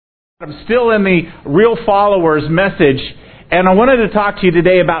I'm still in the Real Followers message, and I wanted to talk to you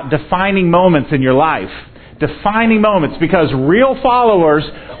today about defining moments in your life. Defining moments, because real followers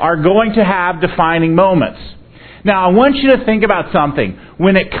are going to have defining moments. Now, I want you to think about something.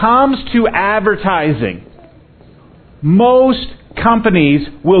 When it comes to advertising, most companies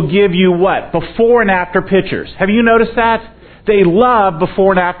will give you what? Before and after pictures. Have you noticed that? They love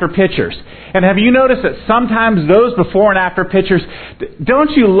before and after pictures. And have you noticed that sometimes those before and after pictures, don't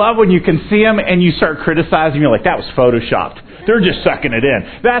you love when you can see them and you start criticizing, you're like, that was photoshopped. They're just sucking it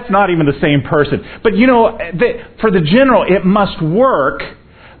in. That's not even the same person. But you know, for the general, it must work,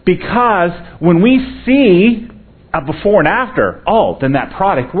 because when we see a before and after, then that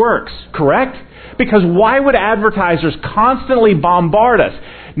product works, correct? Because why would advertisers constantly bombard us?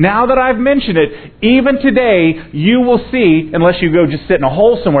 Now that I've mentioned it, even today, you will see, unless you go just sit in a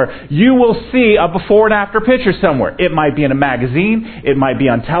hole somewhere, you will see a before and after picture somewhere. It might be in a magazine, it might be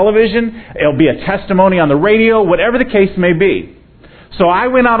on television, it'll be a testimony on the radio, whatever the case may be. So I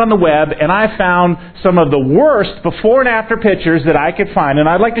went out on the web and I found some of the worst before and after pictures that I could find, and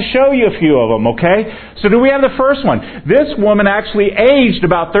I'd like to show you a few of them, okay? So do we have the first one? This woman actually aged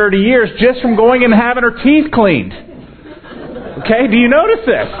about 30 years just from going and having her teeth cleaned. Okay, do you notice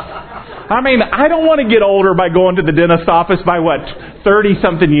this? I mean, I don't want to get older by going to the dentist office by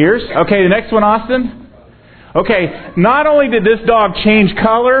 30-something years? Okay, the next one, Austin? Okay, not only did this dog change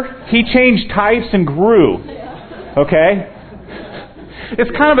color, he changed types and grew. Okay?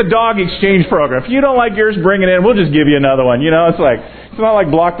 It's kind of a dog exchange program. If you don't like yours, bring it in. We'll just give you another one. You know, it's not like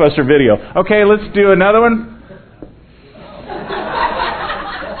Blockbuster Video. Okay, let's do another one.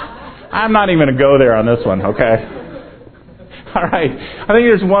 I'm not even going to go there on this one, okay? All right, I think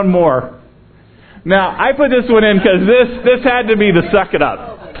there's one more. Now, I put this one in because this had to be the suck it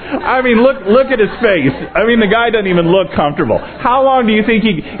up. I mean, look at his face. I mean, the guy doesn't even look comfortable. How long do you think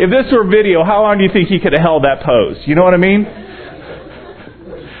if this were video, how long do you think he could have held that pose? You know what I mean?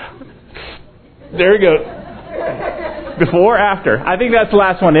 There you go. Before, after. I think that's the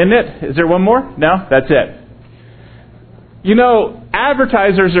last one, isn't it? Is there one more? No? That's it. You know,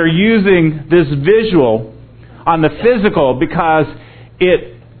 advertisers are using this visual on the physical because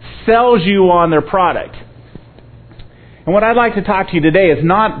it sells you on their product. And what I'd like to talk to you today is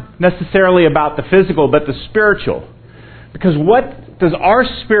not necessarily about the physical, but the spiritual. Because what does our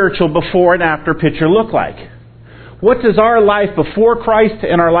spiritual before and after picture look like? What does our life before Christ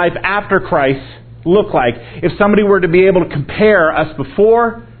and our life after Christ look like? If somebody were to be able to compare us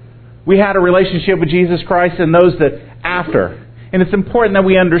before we had a relationship with Jesus Christ and those that after. And it's important that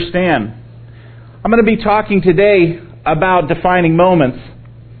we understand. I'm going to be talking today about defining moments.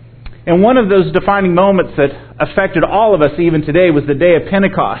 And one of those defining moments that affected all of us even today was the day of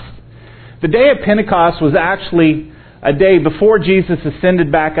Pentecost. The day of Pentecost was actually a day before Jesus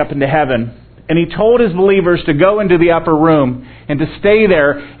ascended back up into heaven. And He told His believers to go into the upper room and to stay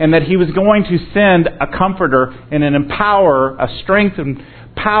there, and that He was going to send a comforter and an empower, a strength and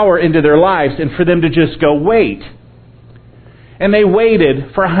power into their lives, and for them to just go wait. And they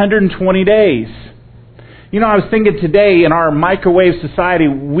waited for 120 days. You know, I was thinking today in our microwave society,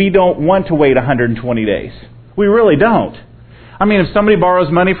 we don't want to wait 120 days. We really don't. I mean, if somebody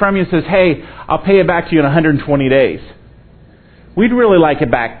borrows money from you and says, hey, I'll pay it back to you in 120 days. We'd really like it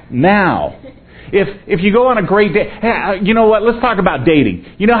back now. If you go on a great date, hey, you know what, let's talk about dating.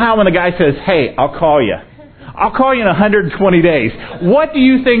 You know how when the guy says, hey, I'll call you. I'll call you in 120 days. What do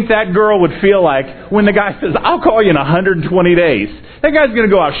you think that girl would feel like when the guy says, I'll call you in 120 days? That guy's going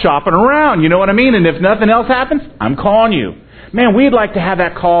to go out shopping around, you know what I mean? And if nothing else happens, I'm calling you. Man, we'd like to have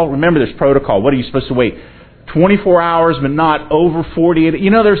that call. Remember, there's protocol. What are you supposed to wait? 24 hours, but not over 48. You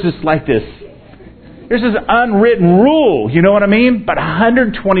know, there's this unwritten rule, you know what I mean? But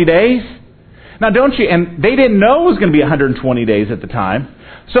 120 days? Now, don't you? And they didn't know it was going to be 120 days at the time.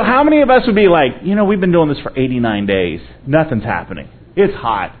 So how many of us would be like, you know, we've been doing this for 89 days. Nothing's happening. It's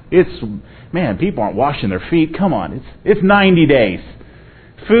hot. Man, people aren't washing their feet. Come on. It's 90 days.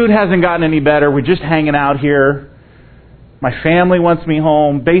 Food hasn't gotten any better. We're just hanging out here. My family wants me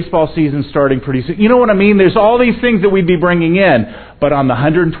home. Baseball season's starting pretty soon. You know what I mean? There's all these things that we'd be bringing in. But on the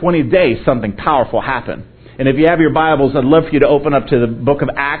 120th day, something powerful happened. And if you have your Bibles, I'd love for you to open up to the book of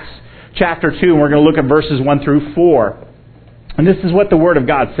Acts, chapter 2. And we're going to look at verses 1 through 4. And this is what the Word of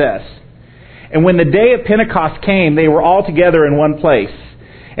God says. And when the day of Pentecost came, they were all together in one place.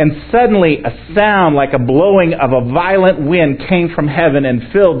 And suddenly a sound like a blowing of a violent wind came from heaven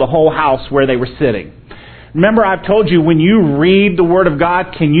and filled the whole house where they were sitting. Remember, I've told you, when you read the Word of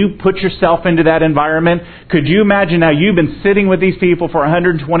God, can you put yourself into that environment? Could you imagine now you've been sitting with these people for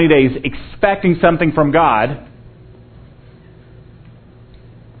 120 days expecting something from God,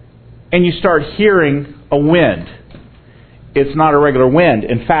 and you start hearing a wind. It's not a regular wind.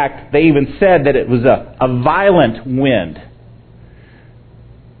 In fact, they even said that it was a violent wind.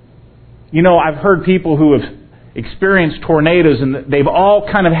 You know, I've heard people who have experienced tornadoes, and they've all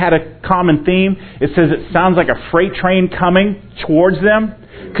kind of had a common theme. It says it sounds like a freight train coming towards them.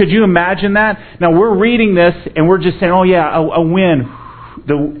 Could you imagine that? Now, we're reading this, and we're just saying, oh yeah, a wind.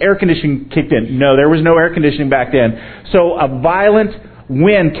 The air conditioning kicked in. No, there was no air conditioning back then. So a violent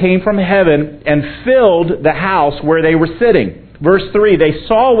wind came from heaven and filled the house where they were sitting. Verse 3, they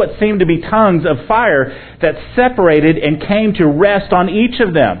saw what seemed to be tongues of fire that separated and came to rest on each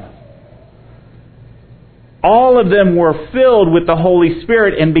of them. All of them were filled with the Holy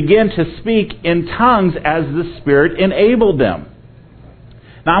Spirit and began to speak in tongues as the Spirit enabled them.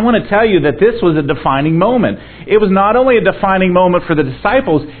 Now, I want to tell you that this was a defining moment. It was not only a defining moment for the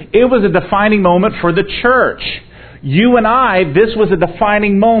disciples, it was a defining moment for the church. You and I, this was a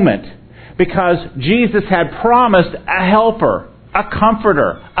defining moment because Jesus had promised a helper, a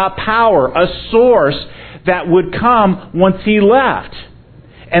comforter, a power, a source that would come once He left.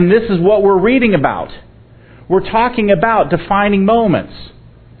 And this is what we're reading about. We're talking about defining moments.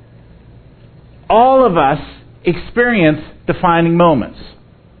 All of us experience defining moments.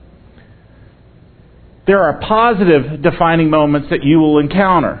 There are positive defining moments that you will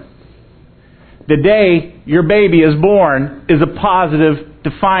encounter. The day your baby is born is a positive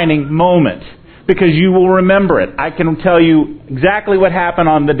defining moment because you will remember it. I can tell you exactly what happened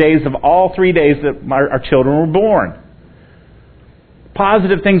on the days of all 3 days that our children were born.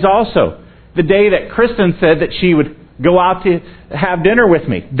 Positive things also. The day that Kristen said that she would go out to have dinner with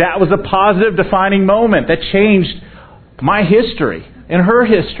me. That was a positive defining moment that changed my history and her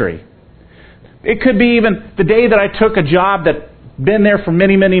history. It could be even the day that I took a job that been there for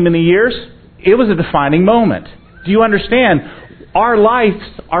many, many, many years. It was a defining moment. Do you understand? Our lives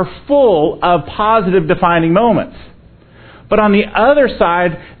are full of positive defining moments. But on the other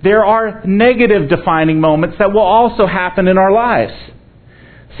side, there are negative defining moments that will also happen in our lives.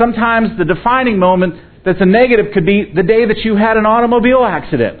 Sometimes the defining moment that's a negative could be the day that you had an automobile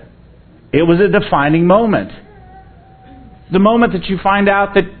accident. It was a defining moment. The moment that you find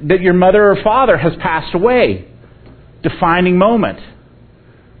out that your mother or father has passed away. Defining moment.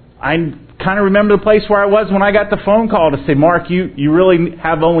 I kind of remember the place where I was when I got the phone call to say, Mark, you really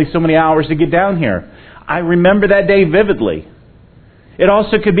have only so many hours to get down here. I remember that day vividly. It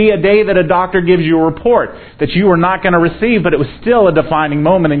also could be a day that a doctor gives you a report that you were not going to receive, but it was still a defining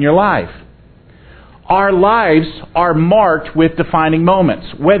moment in your life. Our lives are marked with defining moments.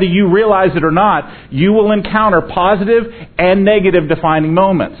 Whether you realize it or not, you will encounter positive and negative defining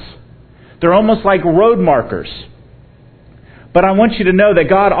moments. They're almost like road markers. But I want you to know that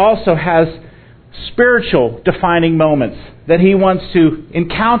God also has spiritual defining moments that He wants to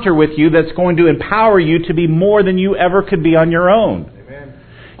encounter with you that's going to empower you to be more than you ever could be on your own. Amen.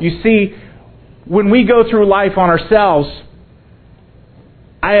 You see, when we go through life on ourselves,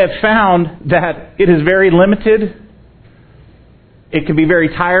 I have found that it is very limited. It can be very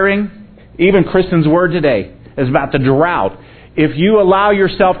tiring. Even Kristen's word today is about the drought. If you allow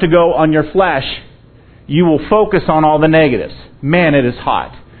yourself to go on your flesh, you will focus on all the negatives. Man, it is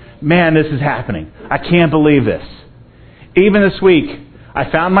hot. Man, this is happening. I can't believe this. Even this week, I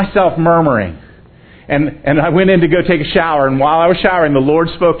found myself murmuring. And I went in to go take a shower, and while I was showering, the Lord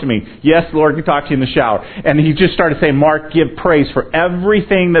spoke to me. Yes, the Lord can talk to you in the shower. And He just started saying, Mark, give praise for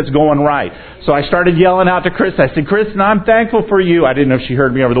everything that's going right. So I started yelling out to Kristen. I said, Kristen, I'm thankful for you. I didn't know if she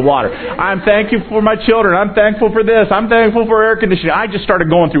heard me over the water. I'm thankful for my children. I'm thankful for this. I'm thankful for air conditioning. I just started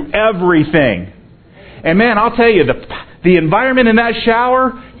going through everything. And man, I'll tell you, the environment in that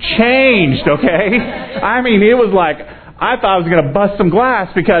shower changed, okay? I mean, it was like, I thought I was going to bust some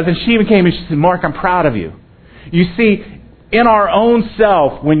glass because, and she even came and she said, Mark, I'm proud of you. You see, in our own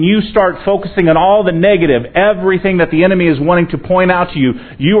self, when you start focusing on all the negative, everything that the enemy is wanting to point out to you,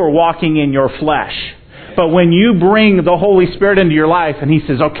 you are walking in your flesh. But when you bring the Holy Spirit into your life and He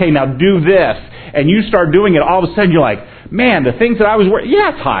says, okay, now do this, and you start doing it, all of a sudden you're like, man, the things that I was worried,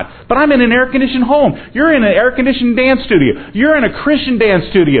 yeah, it's hot, but I'm in an air-conditioned home. You're in an air-conditioned dance studio. You're in a Christian dance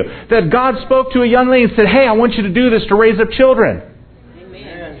studio that God spoke to a young lady and said, hey, I want you to do this to raise up children.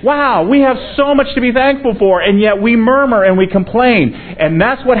 Amen. Wow, we have so much to be thankful for, and yet we murmur and we complain. And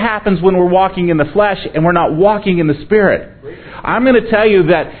that's what happens when we're walking in the flesh and we're not walking in the Spirit. I'm going to tell you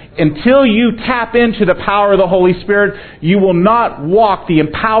that until you tap into the power of the Holy Spirit, you will not walk the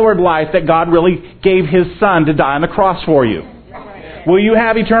empowered life that God really gave His Son to die on the cross for you. Will you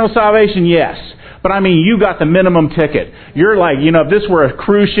have eternal salvation? Yes. But I mean, you got the minimum ticket. You're like, if this were a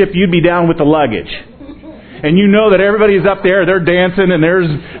cruise ship, you'd be down with the luggage. and you know that everybody's up there, they're dancing, and there's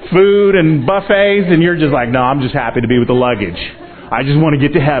food and buffets, and you're just like, no, I'm just happy to be with the luggage. I just want to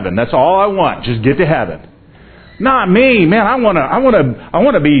get to heaven. That's all I want. Just get to heaven. Not me, man. I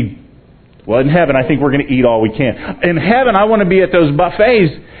want to be. Well, in heaven, I think we're going to eat all we can. In heaven, I want to be at those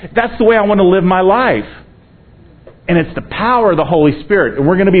buffets. That's the way I want to live my life. And it's the power of the Holy Spirit. And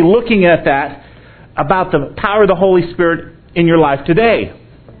we're going to be looking at that, about the power of the Holy Spirit in your life today.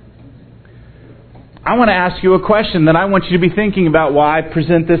 I want to ask you a question that I want you to be thinking about while I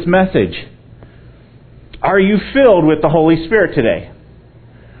present this message. Are you filled with the Holy Spirit today?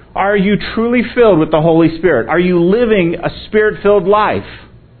 Are you truly filled with the Holy Spirit? Are you living a Spirit-filled life?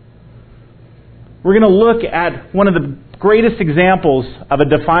 We're going to look at one of the greatest examples of a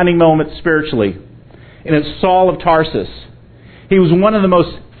defining moment spiritually, and it's Saul of Tarsus. He was one of the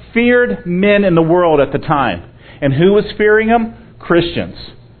most feared men in the world at the time. And who was fearing him? Christians.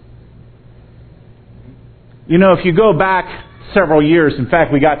 You know, if you go back several years, in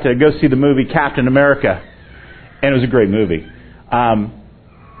fact, we got to go see the movie Captain America, and it was a great movie.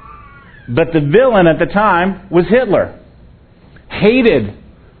 But the villain at the time was Hitler. Hated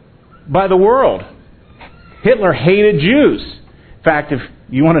by the world. Hitler hated Jews. In fact, if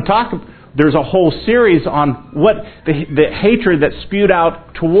you want to talk, there's a whole series on what the hatred that spewed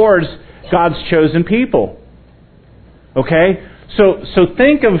out towards God's chosen people. Okay? So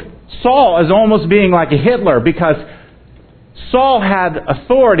think of Saul as almost being like a Hitler, because Saul had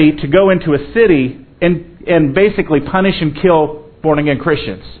authority to go into a city and basically punish and kill born-again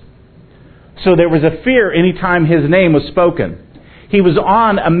Christians. So there was a fear anytime his name was spoken. He was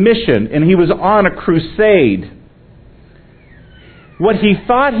on a mission, and he was on a crusade. What he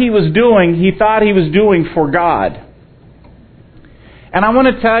thought he was doing for God. And I want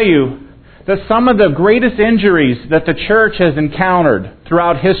to tell you that some of the greatest injuries that the church has encountered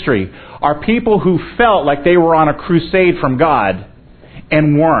throughout history are people who felt like they were on a crusade from God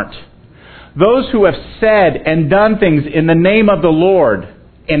and weren't. Those who have said and done things in the name of the Lord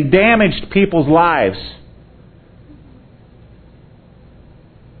and damaged people's lives.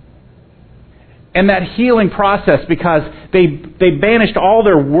 And that healing process, because they banished all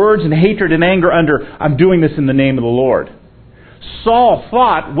their words and hatred and anger under, I'm doing this in the name of the Lord. Saul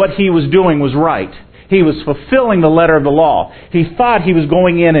thought what he was doing was right. He was fulfilling the letter of the law. He thought he was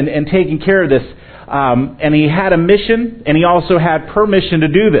going in and taking care of this. And he had a mission, and he also had permission to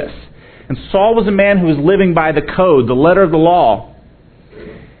do this. And Saul was a man who was living by the code, the letter of the law.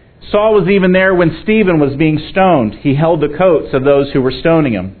 Saul was even there when Stephen was being stoned. He held the coats of those who were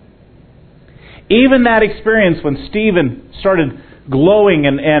stoning him. Even that experience when Stephen started glowing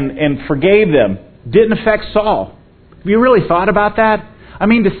and forgave them didn't affect Saul. Have you really thought about that? I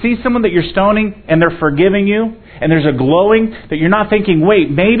mean, to see someone that you're stoning and they're forgiving you, and there's a glowing that you're not thinking, wait,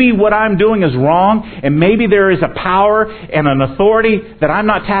 maybe what I'm doing is wrong, and maybe there is a power and an authority that I'm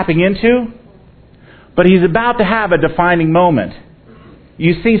not tapping into. But he's about to have a defining moment.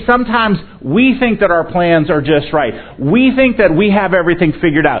 You see, sometimes we think that our plans are just right. We think that we have everything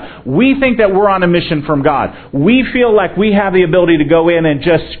figured out. We think that we're on a mission from God. We feel like we have the ability to go in and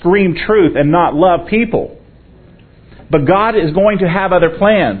just scream truth and not love people. But God is going to have other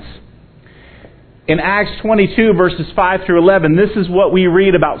plans. In Acts 22, verses 5 through 11, this is what we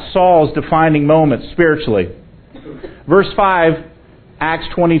read about Saul's defining moment spiritually. Verse 5, Acts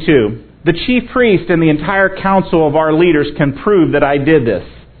 22. The chief priest and the entire council of our leaders can prove that I did this.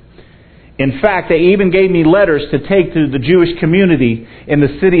 In fact, they even gave me letters to take to the Jewish community in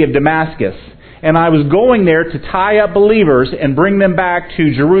the city of Damascus. And I was going there to tie up believers and bring them back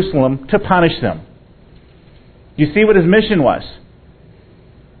to Jerusalem to punish them. You see what his mission was?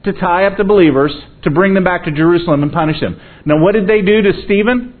 To tie up the believers, to bring them back to Jerusalem and punish them. Now, what did they do to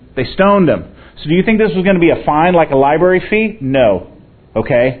Stephen? They stoned him. So do you think this was going to be a fine like a library fee? No.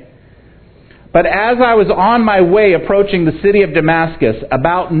 Okay? But as I was on my way approaching the city of Damascus,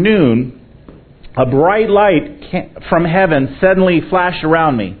 about noon, a bright light from heaven suddenly flashed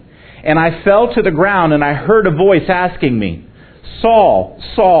around me. And I fell to the ground, and I heard a voice asking me, Saul,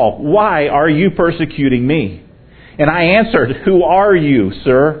 Saul, why are you persecuting me? And I answered, Who are you,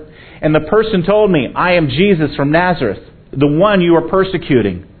 sir? And the person told me, I am Jesus from Nazareth, the one you are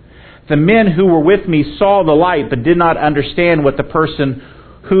persecuting. The men who were with me saw the light, but did not understand what the person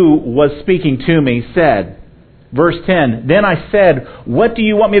who was speaking to me said. Verse 10, Then I said, What do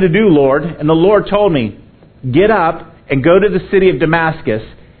you want me to do, Lord? And the Lord told me, Get up and go to the city of Damascus,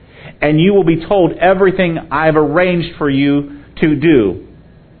 and you will be told everything I have arranged for you to do.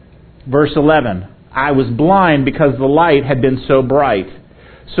 Verse 11, I was blind because the light had been so bright.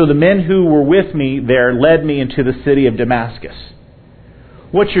 So the men who were with me there led me into the city of Damascus.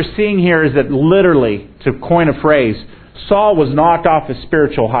 what you're seeing here is that literally, to coin a phrase, Saul was knocked off his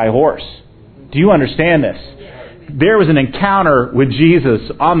spiritual high horse. Do you understand this? There was an encounter with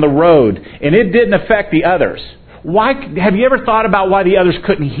Jesus on the road, and it didn't affect the others. Why? Have you ever thought about why the others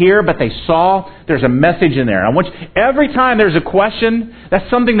couldn't hear, but they saw? There's a message in there. Every time there's a question, that's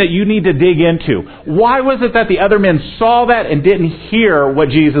something that you need to dig into. Why was it that the other men saw that and didn't hear what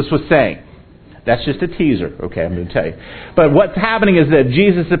Jesus was saying? That's just a teaser, okay, I'm going to tell you. But what's happening is that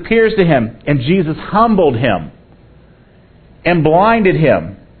Jesus appears to him, and Jesus humbled him and blinded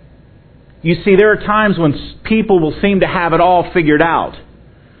him. You see, there are times when people will seem to have it all figured out.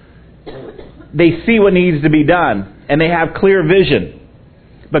 They see what needs to be done, and they have clear vision.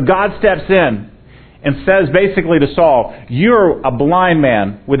 But God steps in and says basically to Saul, "You're a blind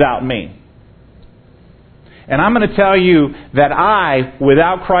man without me." And I'm going to tell you that I,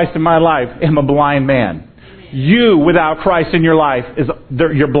 without Christ in my life, am a blind man. You, without Christ in your life,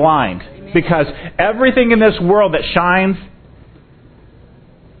 you're blind. Because everything in this world that shines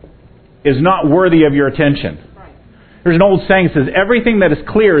is not worthy of your attention. There's an old saying that says, everything that is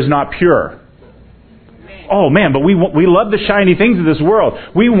clear is not pure. Oh man, but we love the shiny things of this world.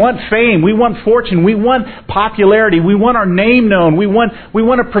 We want fame. We want fortune. We want popularity. We want our name known. We want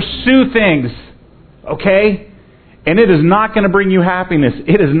to pursue things. Okay? And it is not going to bring you happiness.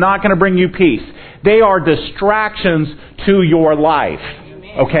 It is not going to bring you peace. They are distractions to your life.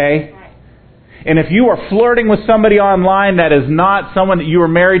 Okay? And if you are flirting with somebody online that is not someone that you are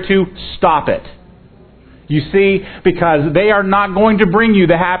married to, stop it. You see? Because they are not going to bring you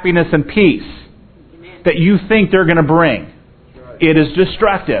the happiness and peace that you think they're going to bring. It is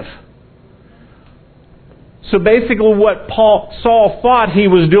destructive. So basically what Saul thought he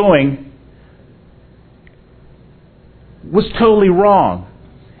was doing was totally wrong.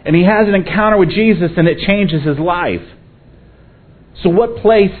 And he has an encounter with Jesus and it changes his life. So what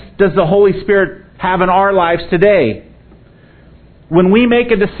place does the Holy Spirit have in our lives today? When we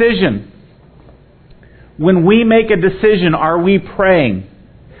make a decision, are we praying?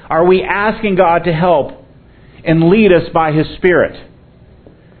 Are we asking God to help and lead us by His Spirit?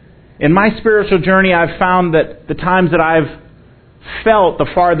 In my spiritual journey, I've found that the times that I've felt the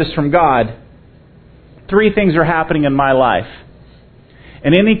farthest from God, 3 things are happening in my life.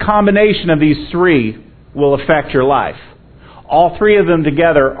 And any combination of these 3 will affect your life. All 3 of them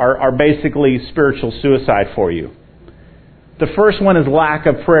together are basically spiritual suicide for you. The first one is lack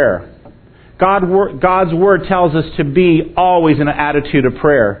of prayer. God's Word tells us to be always in an attitude of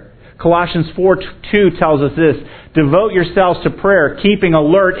prayer. Colossians 4:2 tells us this: devote yourselves to prayer, keeping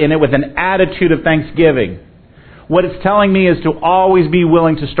alert in it with an attitude of thanksgiving. What it's telling me is to always be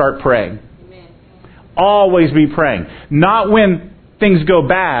willing to start praying. Amen. Always be praying. Not when things go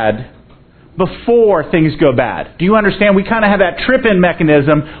bad, before things go bad. Do you understand? We kind of have that trip-in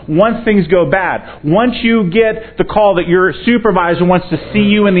mechanism once things go bad. Once you get the call that your supervisor wants to see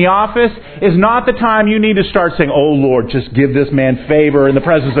you in the office, is not the time you need to start saying, "Oh Lord, just give this man favor in the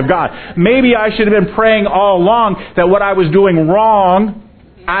presence of God." Maybe I should have been praying all along that what I was doing wrong,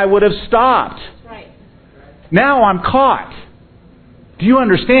 I would have stopped. Now I'm caught. Do you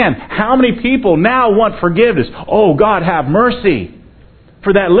understand? How many people now want forgiveness? Oh, God, have mercy.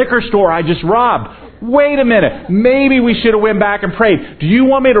 For that liquor store I just robbed. Wait a minute. Maybe we should have went back and prayed. Do you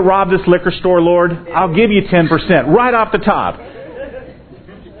want me to rob this liquor store, Lord? I'll give you 10% right off the top.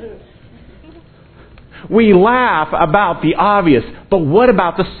 We laugh about the obvious, but what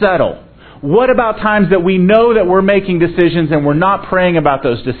about the subtle? What about times that we know that we're making decisions and we're not praying about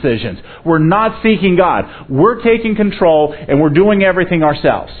those decisions? We're not seeking God. We're taking control and we're doing everything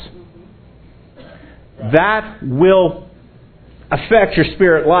ourselves. That will affect your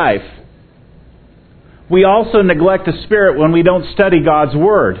spirit life. We also neglect the Spirit when we don't study God's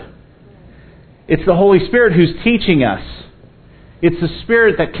Word. It's the Holy Spirit who's teaching us. It's the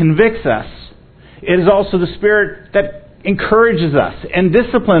Spirit that convicts us. It is also the Spirit that encourages us and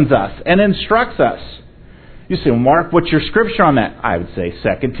disciplines us and instructs us. You say, Mark, what's your scripture on that? I would say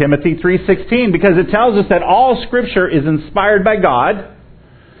 2 Timothy 3:16, because it tells us that all Scripture is inspired by God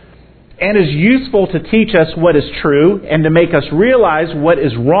and is useful to teach us what is true and to make us realize what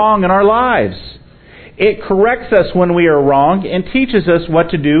is wrong in our lives. It corrects us when we are wrong and teaches us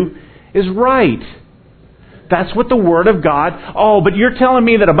what to do is right. That's what the Word of God... Oh, but you're telling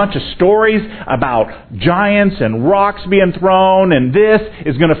me that a bunch of stories about giants and rocks being thrown and this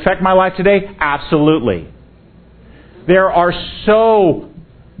is going to affect my life today? Absolutely. There are so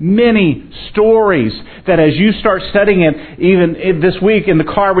many stories that as you start studying it, even this week in the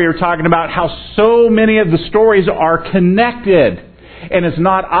car we were talking about how so many of the stories are connected. And it's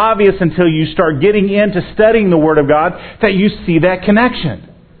not obvious until you start getting into studying the Word of God that you see that connection.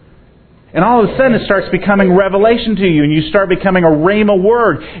 And all of a sudden it starts becoming revelation to you, and you start becoming a rhema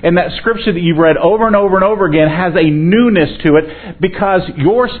word. And that scripture that you've read over and over and over again has a newness to it because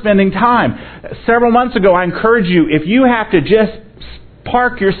you're spending time. Several months ago I encouraged you, if you have to just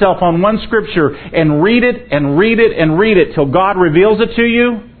park yourself on one scripture and read it and read it and read it till God reveals it to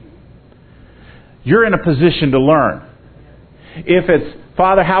you, you're in a position to learn. If it's,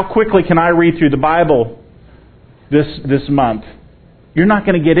 Father, how quickly can I read through the Bible this month? You're not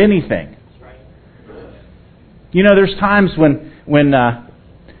going to get anything. You know, there's times when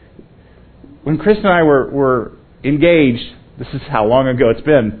Chris and I were engaged, this is how long ago it's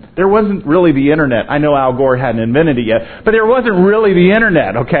been, there wasn't really the internet. I know Al Gore hadn't invented it yet, but there wasn't really the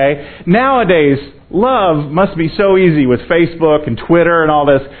internet, okay? Nowadays, love must be so easy with Facebook and Twitter and all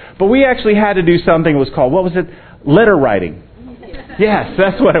this, but we actually had to do something that was called, what was it? Letter writing. Yes,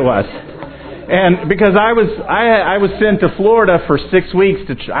 that's what it was. And because I was sent to Florida for 6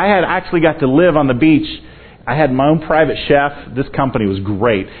 weeks, I had actually got to live on the beach. I had my own private chef. This company was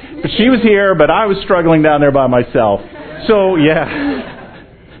great. But she was here, but I was struggling down there by myself. So, yeah.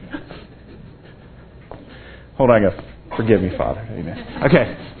 Hold on, forgive me, Father. Amen.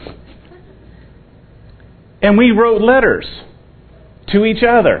 Okay. And we wrote letters to each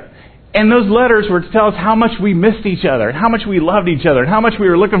other. And those letters were to tell us how much we missed each other, and how much we loved each other, and how much we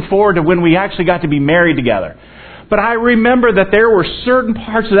were looking forward to when we actually got to be married together. But I remember that there were certain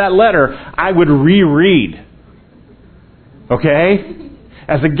parts of that letter I would reread. Okay?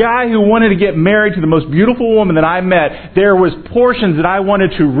 As a guy who wanted to get married to the most beautiful woman that I met, there was portions that I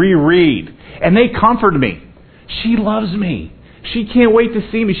wanted to reread. And they comforted me. She loves me. She can't wait to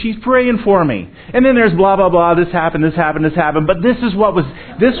see me. She's praying for me. And then there's blah, blah, blah. This happened, this happened, this happened. But this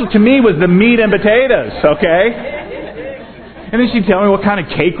to me was the meat and potatoes, okay? And then she'd tell me what kind of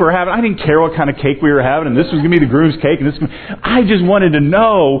cake we're having. I didn't care what kind of cake we were having. And this was going to be the groom's cake. And I just wanted to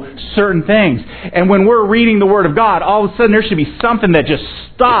know certain things. And when we're reading the Word of God, all of a sudden there should be something that just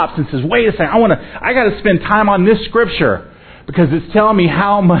stops and says, wait a second, I got to spend time on this scripture because it's telling me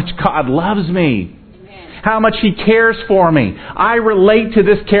how much God loves me. How much He cares for me. I relate to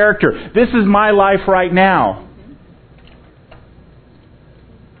this character. This is my life right now.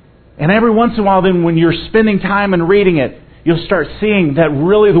 And every once in a while then when you're spending time and reading it, you'll start seeing that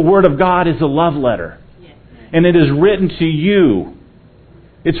really the Word of God is a love letter. And it is written to you.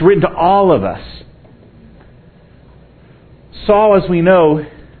 It's written to all of us. Saul, as we know,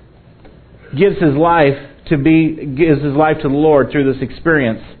 gives his life to the Lord through this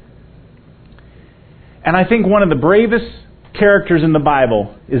experience. And I think one of the bravest characters in the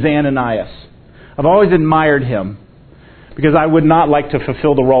Bible is Ananias. I've always admired him because I would not like to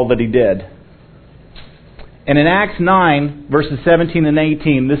fulfill the role that he did. And in Acts 9, verses 17 and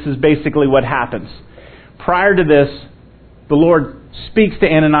 18, this is basically what happens. Prior to this, the Lord speaks to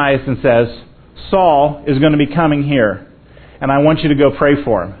Ananias and says, Saul is going to be coming here, and I want you to go pray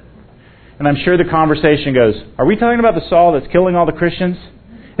for him. And I'm sure the conversation goes, are we talking about the Saul that's killing all the Christians?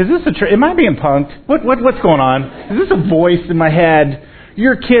 Is this am I being punked? What's going on? Is this a voice in my head?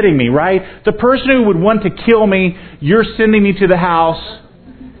 You're kidding me, right? The person who would want to kill me, you're sending me to the house.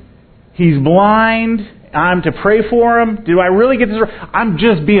 He's blind. I'm to pray for him. Do I really get this right? I'm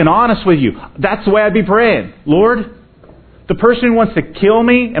just being honest with you. That's the way I'd be praying. Lord, the person who wants to kill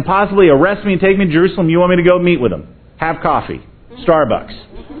me and possibly arrest me and take me to Jerusalem, you want me to go meet with him? Have coffee. Starbucks.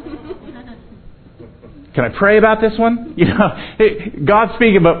 Can I pray about this one? You know, God's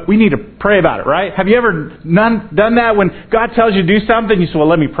speaking, but we need to pray about it, right? Have you ever done that when God tells you to do something? You say, well,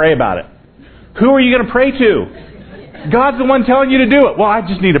 let me pray about it. Who are you going to pray to? God's the one telling you to do it. Well, I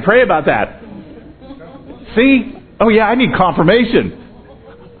just need to pray about that. See? Oh yeah, I need confirmation.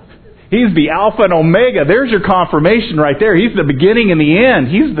 He's the Alpha and Omega. There's your confirmation right there. He's the beginning and the end.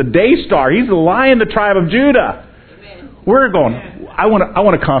 He's the day star. He's the Lion, the tribe of Judah. We're going, I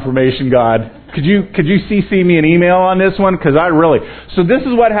want a confirmation, God. Could you CC me an email on this one? Because So this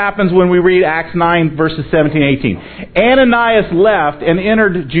is what happens when we read Acts 9, verses 17 and 18. Ananias left and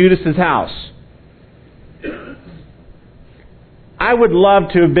entered Judas' house. I would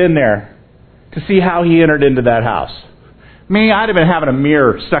love to have been there to see how he entered into that house. Me, I'd have been having a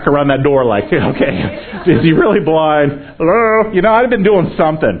mirror stuck around that door like, okay, is he really blind? Hello? You know, I'd have been doing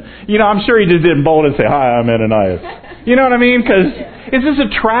something. You know, I'm sure he just didn't bold and say, hi, I'm Ananias. You know what I mean? Because is this a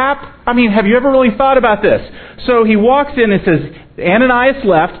trap? I mean, have you ever really thought about this? So he walks in and says, Ananias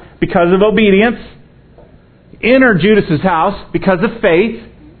left because of obedience, entered Judas' house because of faith.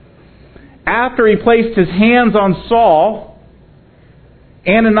 After he placed his hands on Saul,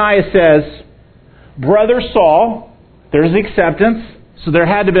 Ananias says, Brother Saul, There's acceptance. So there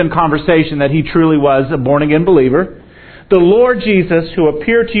had to have been conversation that he truly was a born-again believer. The Lord Jesus, who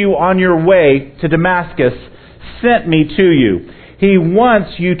appeared to you on your way to Damascus, sent me to you. He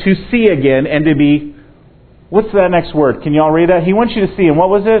wants you to see again and to be... What's that next word? Can you all read that? He wants you to see. And what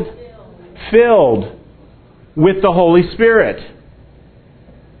was it? Filled with the Holy Spirit.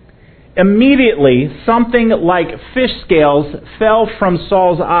 Immediately, something like fish scales fell from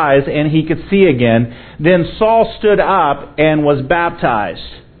Saul's eyes and he could see again. Then Saul stood up and was baptized.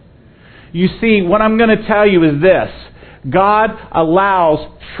 You see, what I'm going to tell you is this. God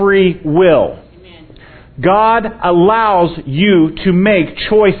allows free will. God allows you to make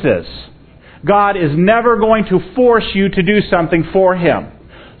choices. God is never going to force you to do something for Him.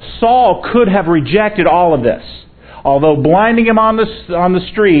 Saul could have rejected all of this. Although blinding him on the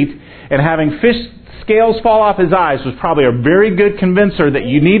street and having fish scales fall off his eyes was probably a very good convincer that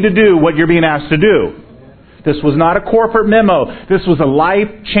you need to do what you're being asked to do. This was not a corporate memo. This was a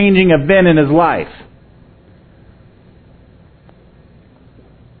life-changing event in his life.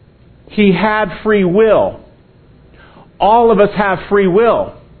 He had free will. All of us have free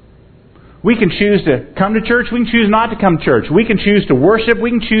will. We can choose to come to church. We can choose not to come to church. We can choose to worship.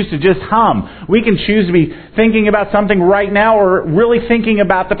 We can choose to just hum. We can choose to be thinking about something right now or really thinking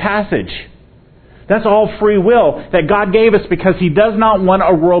about the passage. That's all free will that God gave us because He does not want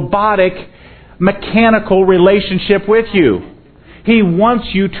a robotic, mechanical relationship with you. He wants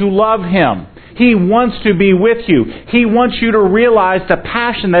you to love Him. He wants to be with you. He wants you to realize the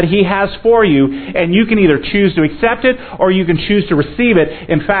passion that He has for you, and you can either choose to accept it or you can choose to receive it.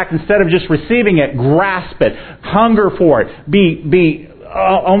 In fact, instead of just receiving it, grasp it, hunger for it, be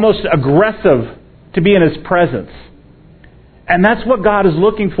almost aggressive to be in His presence. And that's what God is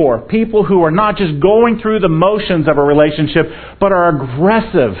looking for. People who are not just going through the motions of a relationship, but are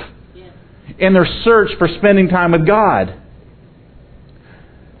aggressive in their search for spending time with God.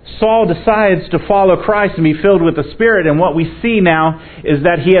 Saul decides to follow Christ and be filled with the Spirit, and what we see now is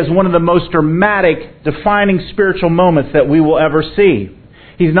that he has one of the most dramatic, defining spiritual moments that we will ever see.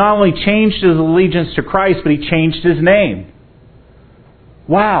 He's not only changed his allegiance to Christ, but he changed his name.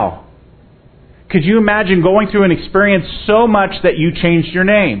 Wow. Could you imagine going through an experience so much that you changed your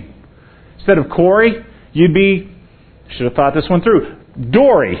name? Instead of Corey, you'd be, should have thought this one through,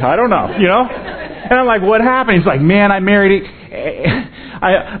 Dory. I don't know, you know? And I'm like, what happened? He's like, man, I married...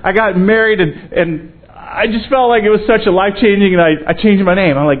 I got married and I just felt like it was such a life-changing, and I changed my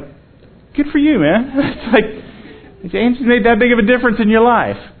name. I'm like, good for you, man. It's like, James made that big of a difference in your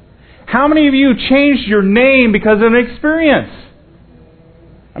life. How many of you changed your name because of an experience?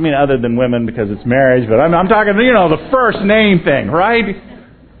 I mean, other than women because it's marriage, but I'm talking, the first name thing, right?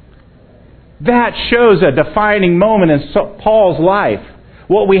 That shows a defining moment in Paul's life.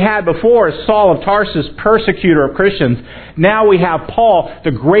 What we had before is Saul of Tarsus, persecutor of Christians. Now we have Paul,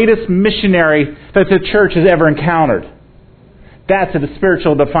 the greatest missionary that the church has ever encountered. That's a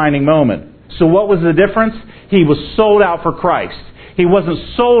spiritual defining moment. So what was the difference? He was sold out for Christ. He wasn't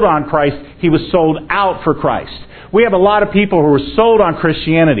sold on Christ. He was sold out for Christ. We have a lot of people who are sold on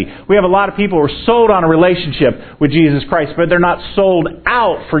Christianity. We have a lot of people who are sold on a relationship with Jesus Christ, but they're not sold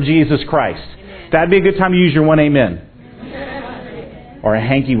out for Jesus Christ. That'd be a good time to use your one amen. Or a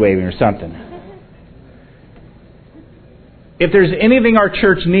hanky waving or something. If there's anything our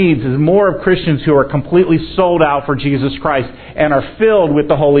church needs is more of Christians who are completely sold out for Jesus Christ and are filled with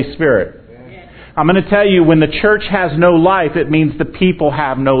the Holy Spirit. I'm going to tell you, when the church has no life, it means the people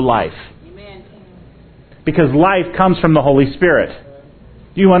have no life. Because life comes from the Holy Spirit.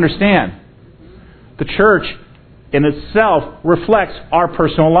 Do you understand? The church in itself reflects our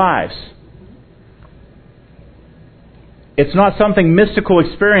personal lives. It's not something mystical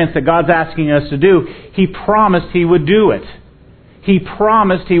experience that God's asking us to do. He promised He would do it. He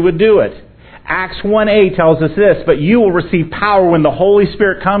promised He would do it. Acts 1:8 tells us this, but you will receive power when the Holy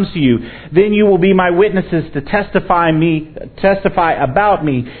Spirit comes to you. Then you will be my witnesses to testify about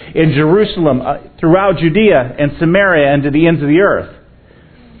me in Jerusalem, throughout Judea and Samaria and to the ends of the earth.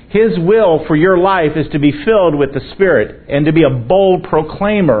 His will for your life is to be filled with the Spirit and to be a bold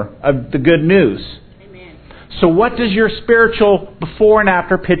proclaimer of the good news. So what does your spiritual before and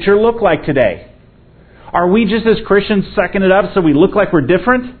after picture look like today? Are we just as Christians sucking it up so we look like we're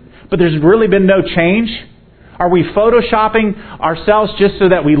different, but there's really been no change? Are we photoshopping ourselves just so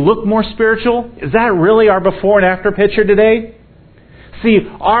that we look more spiritual? Is that really our before and after picture today? See,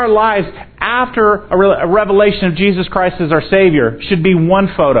 our lives after a revelation of Jesus Christ as our Savior should be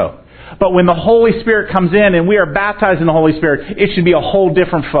one photo. But when the Holy Spirit comes in and we are baptized in the Holy Spirit, it should be a whole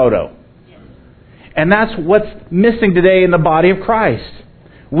different photo. And that's what's missing today in the body of Christ.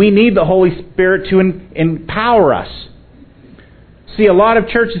 We need the Holy Spirit to empower us. See, a lot of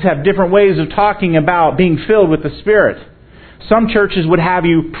churches have different ways of talking about being filled with the Spirit. Some churches would have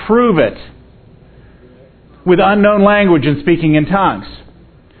you prove it with unknown language and speaking in tongues.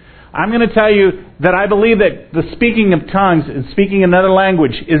 I'm going to tell you that I believe that the speaking of tongues and speaking another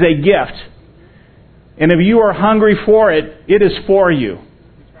language is a gift. And if you are hungry for it, it is for you.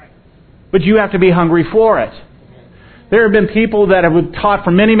 But you have to be hungry for it. There have been people that have taught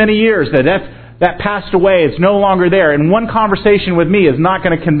for many, many years that passed away. It's no longer there. And one conversation with me is not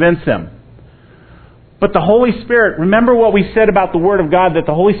going to convince them. But the Holy Spirit, remember what we said about the Word of God, that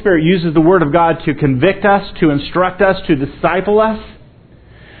the Holy Spirit uses the Word of God to convict us, to instruct us, to disciple us.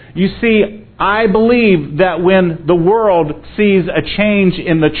 You see, I believe that when the world sees a change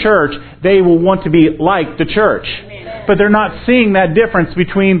in the church, they will want to be like the church. But they're not seeing that difference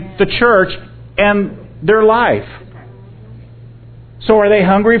between the church and their life. So are they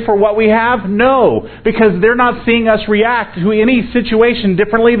hungry for what we have? No, because they're not seeing us react to any situation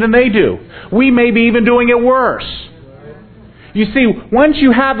differently than they do. We may be even doing it worse. You see, once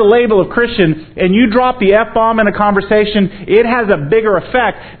you have the label of Christian and you drop the F-bomb in a conversation, it has a bigger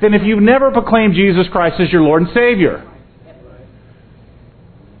effect than if you've never proclaimed Jesus Christ as your Lord and Savior.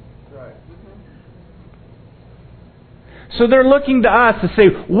 So they're looking to us to say,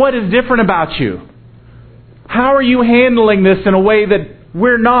 what is different about you? How are you handling this in a way that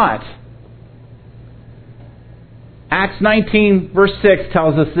we're not? Acts 19 verse 6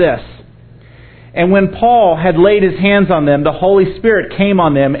 tells us this. And when Paul had laid his hands on them, the Holy Spirit came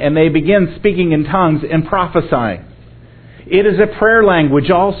on them, and they began speaking in tongues and prophesying. It is a prayer language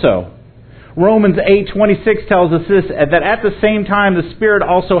also. Romans 8:26 tells us this, that at the same time the Spirit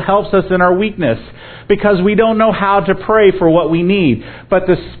also helps us in our weakness, because we don't know how to pray for what we need, but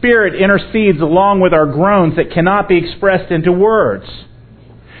the Spirit intercedes along with our groans that cannot be expressed into words.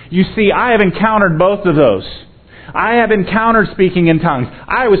 You see, I have encountered both of those. I have encountered speaking in tongues.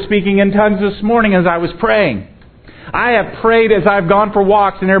 I was speaking in tongues this morning as I was praying. I have prayed as I've gone for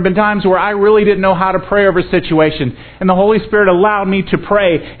walks, and there have been times where I really didn't know how to pray over a situation, and the Holy Spirit allowed me to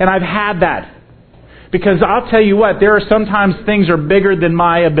pray, and I've had that. Because I'll tell you what, there are sometimes things are bigger than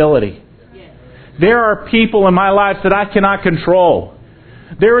my ability. There are people in my life that I cannot control.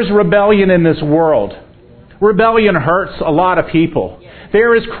 There is rebellion in this world. Rebellion hurts a lot of people.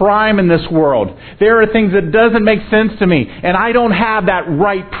 There is crime in this world. There are things that doesn't make sense to me. And I don't have that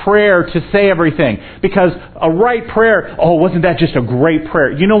right prayer to say everything. Because a right prayer, oh, wasn't that just a great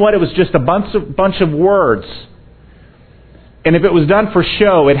prayer? You know what? It was just a bunch of words. And if it was done for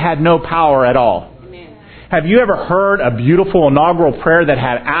show, it had no power at all. Amen. Have you ever heard a beautiful inaugural prayer that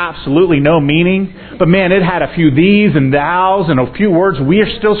had absolutely no meaning? But man, it had a few these and thous and a few words we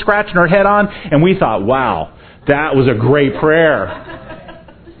are still scratching our head on. And we thought, wow, that was a great prayer.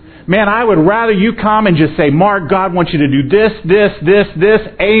 Man, I would rather you come and just say, Mark, God wants you to do this,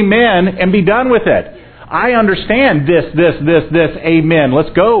 amen, and be done with it. I understand this, amen.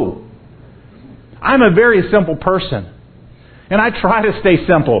 Let's go. I'm a very simple person. And I try to stay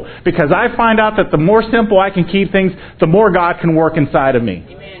simple, because I find out that the more simple I can keep things, the more God can work inside of me.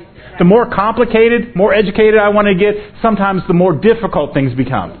 Amen. The more complicated, more educated I want to get, sometimes the more difficult things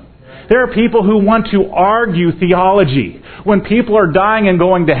become. There are people who want to argue theology when people are dying and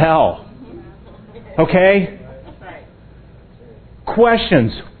going to hell. Okay?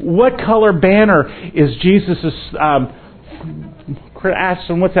 Questions. What color banner is Jesus'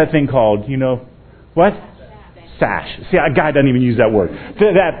 Ashton, what's that thing called? You know, what? Sash. See, a guy doesn't even use that word.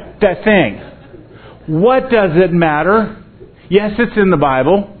 That thing. What does it matter? Yes, it's in the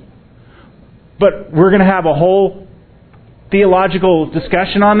Bible. But we're going to have a whole theological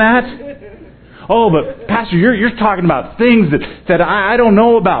discussion on that? Oh, but Pastor, you're talking about things that I don't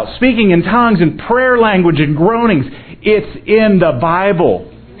know about. Speaking in tongues and prayer language and groanings. It's in the Bible.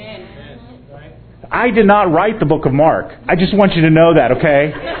 I did not write the book of Mark. I just want you to know that,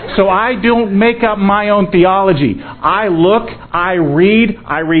 okay? So I don't make up my own theology. I look, I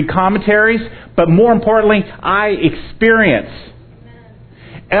read commentaries, but more importantly, I experience.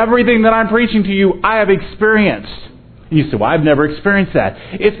 Everything that I'm preaching to you, I have experienced. You say, well, I've never experienced that.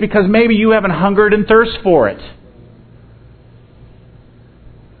 It's because maybe you haven't hungered and thirst for it.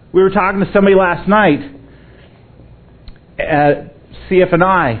 We were talking to somebody last night at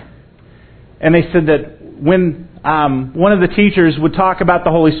CF&I, and they said that when one of the teachers would talk about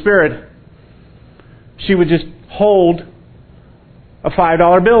the Holy Spirit, she would just hold a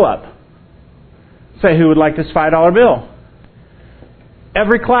 $5 bill up. Say, who would like this $5 bill?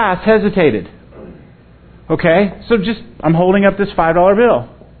 Every class hesitated. Okay, so I'm holding up this $5 bill.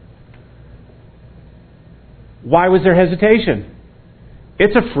 Why was there hesitation?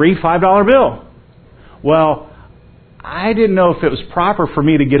 It's a free $5 bill. Well, I didn't know if it was proper for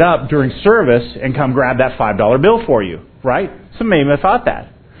me to get up during service and come grab that $5 bill for you, right? Some may have thought that.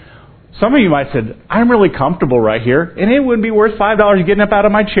 Some of you might have said, I'm really comfortable right here, and it wouldn't be worth $5 getting up out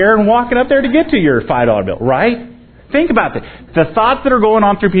of my chair and walking up there to get to your $5 bill, right? Think about that. The thoughts that are going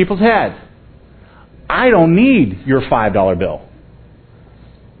on through people's heads. I don't need your $5 bill.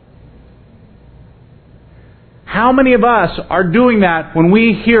 How many of us are doing that when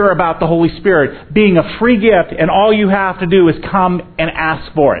we hear about the Holy Spirit being a free gift and all you have to do is come and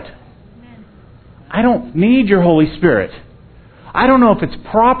ask for it? I don't need your Holy Spirit. I don't know if it's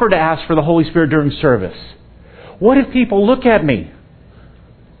proper to ask for the Holy Spirit during service. What if people look at me?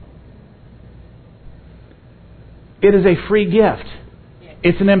 It is a free gift.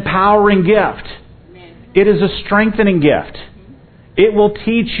 It's an empowering gift. It is a strengthening gift. It will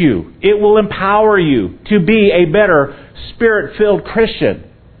teach you. It will empower you to be a better Spirit-filled Christian.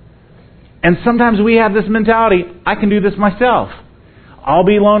 And sometimes we have this mentality, I can do this myself. I'll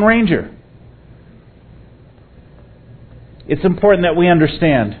be Lone Ranger. It's important that we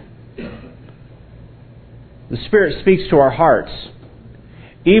understand. The Spirit speaks to our hearts.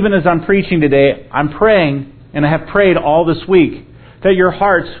 Even as I'm preaching today, I'm praying, and I have prayed all this week, that your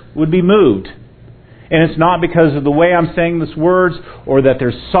hearts would be moved. And it's not because of the way I'm saying these words, or that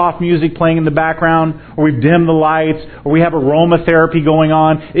there's soft music playing in the background, or we've dimmed the lights, or we have aromatherapy going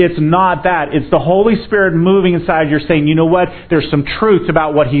on. It's not that. It's the Holy Spirit moving inside you saying, you know what? There's some truth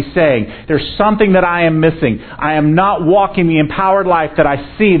about what He's saying. There's something that I am missing. I am not walking the empowered life that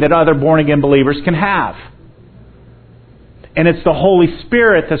I see that other born-again believers can have. And it's the Holy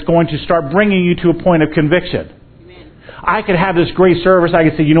Spirit that's going to start bringing you to a point of conviction. I could have this great service. I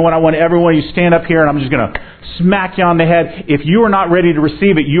could say, you know what, I want everyone, you stand up here and I'm just going to smack you on the head. If you are not ready to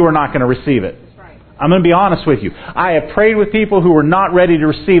receive it, you are not going to receive it. Right. I'm going to be honest with you. I have prayed with people who were not ready to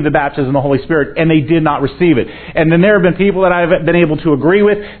receive the baptism of the Holy Spirit, and they did not receive it. And then there have been people that I've been able to agree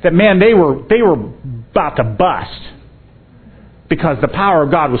with that, man, they were about to bust. Because the power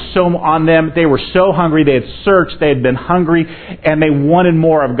of God was so on them. They were so hungry. They had searched. They had been hungry. And they wanted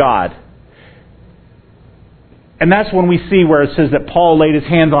more of God. And that's when we see where it says that Paul laid his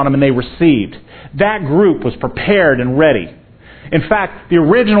hands on them and they received. That group was prepared and ready. In fact, the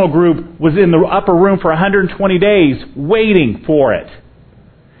original group was in the upper room for 120 days waiting for it.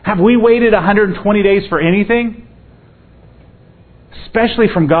 Have we waited 120 days for anything? Especially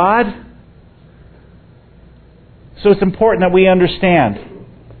from God? So it's important that we understand.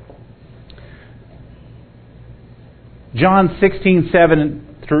 John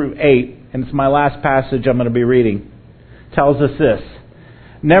 16:7-8, and it's my last passage I'm going to be reading, tells us this.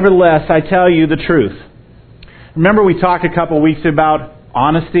 Nevertheless, I tell you the truth. Remember we talked a couple of weeks about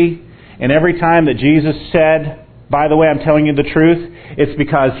honesty? And every time that Jesus said, by the way, I'm telling you the truth, it's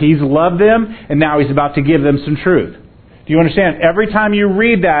because He's loved them and now He's about to give them some truth. Do you understand? Every time you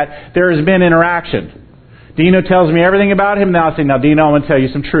read that, there has been interaction. Dino tells me everything about him. Now I say, now Dino, I'm going to tell you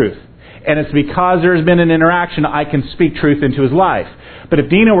some truth. And it's because there's been an interaction I can speak truth into his life. But if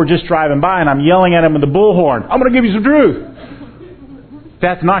Dino were just driving by and I'm yelling at him with the bullhorn, I'm going to give you some truth,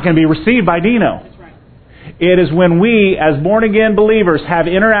 that's not going to be received by Dino. It is when we, as born-again believers, have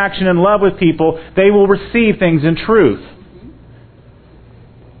interaction and love with people, they will receive things in truth.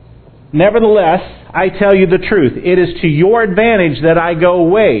 Nevertheless, I tell you the truth. It is to your advantage that I go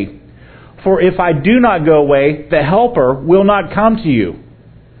away. For if I do not go away, the Helper will not come to you.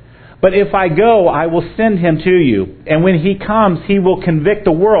 But if I go, I will send Him to you. And when He comes, He will convict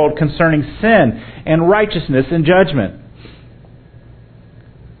the world concerning sin and righteousness and judgment.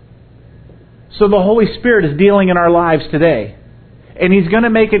 So the Holy Spirit is dealing in our lives today. And He's going to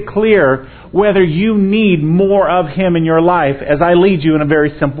make it clear whether you need more of Him in your life as I lead you in a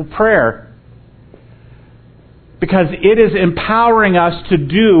very simple prayer. Because it is empowering us to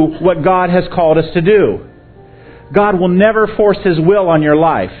do what God has called us to do. God will never force His will on your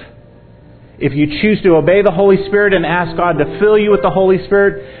life. If you choose to obey the Holy Spirit and ask God to fill you with the Holy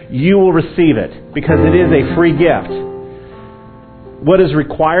Spirit, you will receive it. Because it is a free gift. What is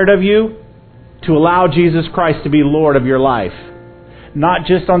required of you? To allow Jesus Christ to be Lord of your life. Not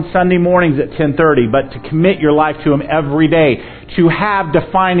just on Sunday mornings at 10:30, but to commit your life to Him every day. To have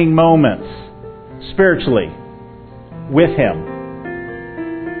defining moments spiritually with Him.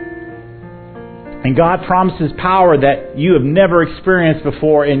 And God promises power that you have never experienced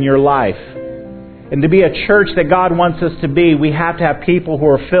before in your life. And to be a church that God wants us to be, we have to have people who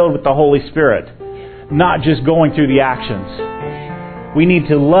are filled with the Holy Spirit, not just going through the actions. We need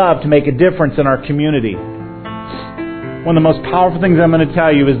to love to make a difference in our community. One of the most powerful things I'm going to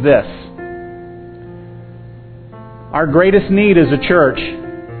tell you is this. Our greatest need as a church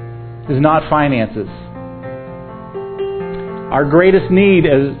is not finances. Our greatest need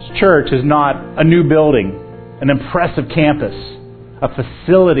as a church is not a new building, an impressive campus, a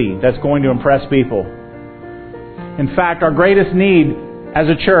facility that's going to impress people. In fact, our greatest need as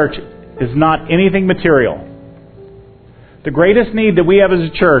a church is not anything material. The greatest need that we have as a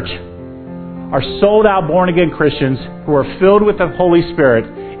church are sold-out, born-again Christians who are filled with the Holy Spirit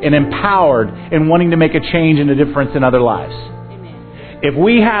and empowered and wanting to make a change and a difference in other lives. Amen. If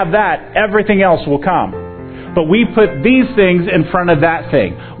we have that, everything else will come. But we put these things in front of that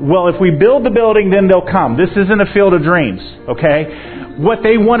thing. Well, if we build the building, then they'll come. This isn't a field of dreams, okay? What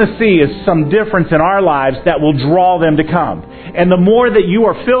they want to see is some difference in our lives that will draw them to come. And the more that you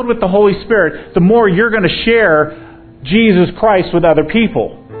are filled with the Holy Spirit, the more you're going to share Jesus Christ with other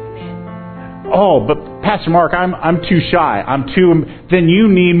people. Oh, but Pastor Mark, I'm too shy. Then you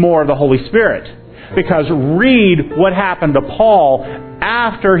need more of the Holy Spirit. Because read what happened to Paul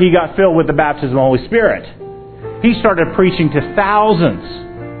after he got filled with the baptism of the Holy Spirit. He started preaching to thousands,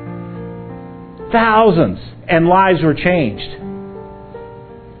 and lives were changed.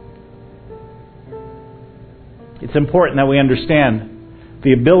 It's important that we understand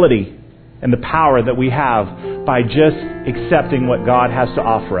the ability and the power that we have by just accepting what God has to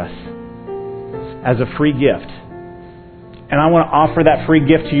offer us as a free gift. And I want to offer that free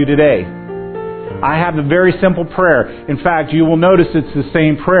gift to you today. I have a very simple prayer. In fact, you will notice it's the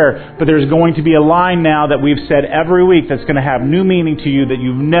same prayer, but there's going to be a line now that we've said every week that's going to have new meaning to you that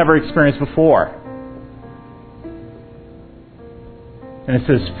you've never experienced before. And it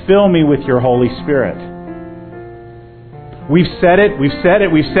says, fill me with your Holy Spirit. We've said it,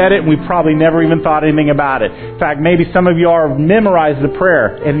 and we've probably never even thought anything about it. In fact, maybe some of you are memorized the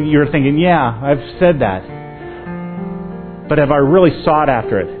prayer, and you're thinking, yeah, I've said that. But have I really sought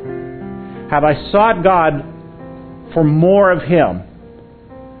after it? Have I sought God for more of Him?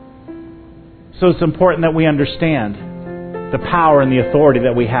 So it's important that we understand the power and the authority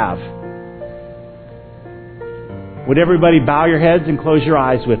that we have. Would everybody bow your heads and close your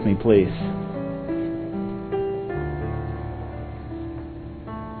eyes with me, please?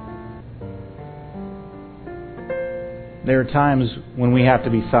 There are times when we have to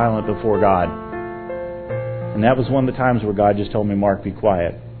be silent before God. And that was one of the times where God just told me, Mark, be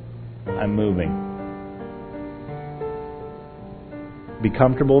quiet. I'm moving. Be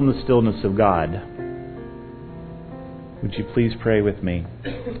comfortable in the stillness of God. Would you please pray with me?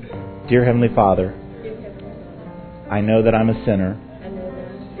 Dear Heavenly Father, I know that I'm a sinner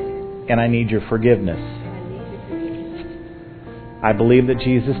and I need your forgiveness. I believe that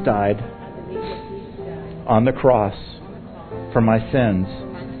Jesus died on the cross for my sins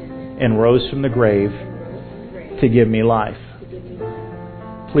and rose from the grave to give me life.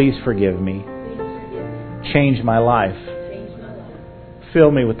 Please forgive me. Change my life.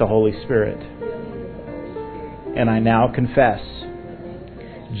 Fill me with the Holy Spirit. And I now confess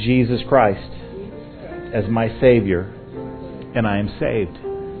Jesus Christ as my Savior, and I am saved.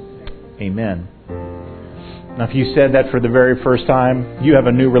 Amen. Now, if you said that for the very first time, you have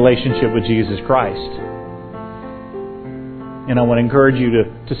a new relationship with Jesus Christ. And I want to encourage you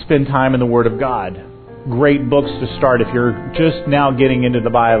to spend time in the Word of God. Great books to start if you're just now getting into the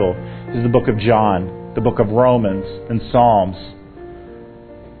Bible is the book of John, the book of Romans, and Psalms.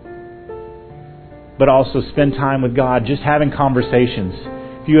 But also spend time with God, just having conversations.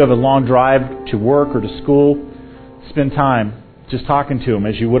 If you have a long drive to work or to school, spend time just talking to Him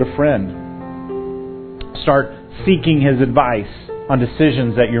as you would a friend. Start seeking His advice on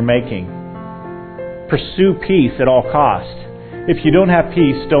decisions that you're making. Pursue peace at all costs. If you don't have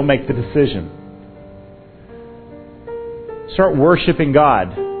peace, don't make the decision. Start worshiping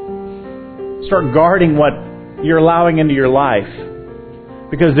God. Start guarding what you're allowing into your life.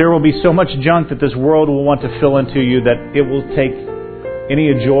 Because there will be so much junk that this world will want to fill into you that it will take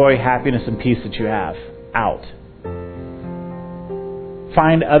any joy, happiness, and peace that you have out.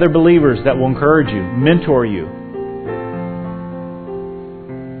 Find other believers that will encourage you, mentor you.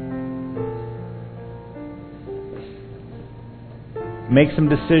 Make some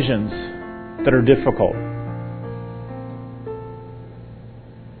decisions that are difficult.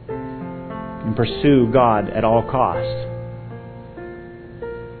 And pursue God at all costs.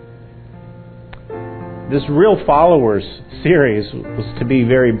 This Real Followers series was to be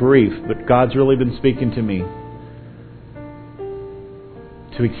very brief, but God's really been speaking to me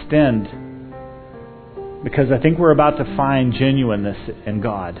to extend, because I think we're about to find genuineness in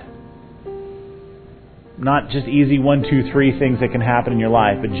God. Not just easy 1, 2, 3 things that can happen in your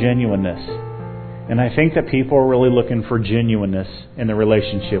life, but genuineness. And I think that people are really looking for genuineness in their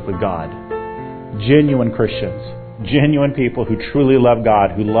relationship with God. Genuine Christians. Genuine people who truly love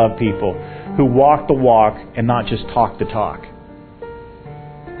God, who love people, who walk the walk and not just talk the talk.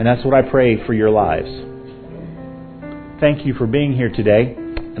 And that's what I pray for your lives. Thank you for being here today.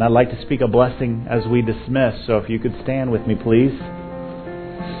 And I'd like to speak a blessing as we dismiss. So if you could stand with me, please.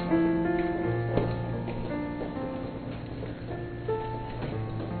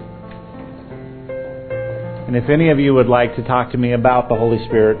 And if any of you would like to talk to me about the Holy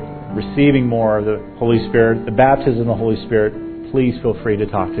Spirit, receiving more of the Holy Spirit, the baptism of the Holy Spirit, please feel free to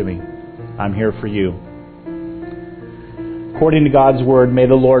talk to me. I'm here for you. According to God's Word, may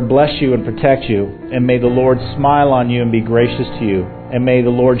the Lord bless you and protect you, and may the Lord smile on you and be gracious to you, and may the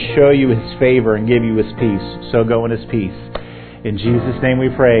Lord show you His favor and give you His peace. So go in His peace. In Jesus' name we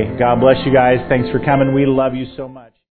pray. God bless you guys. Thanks for coming. We love you so much.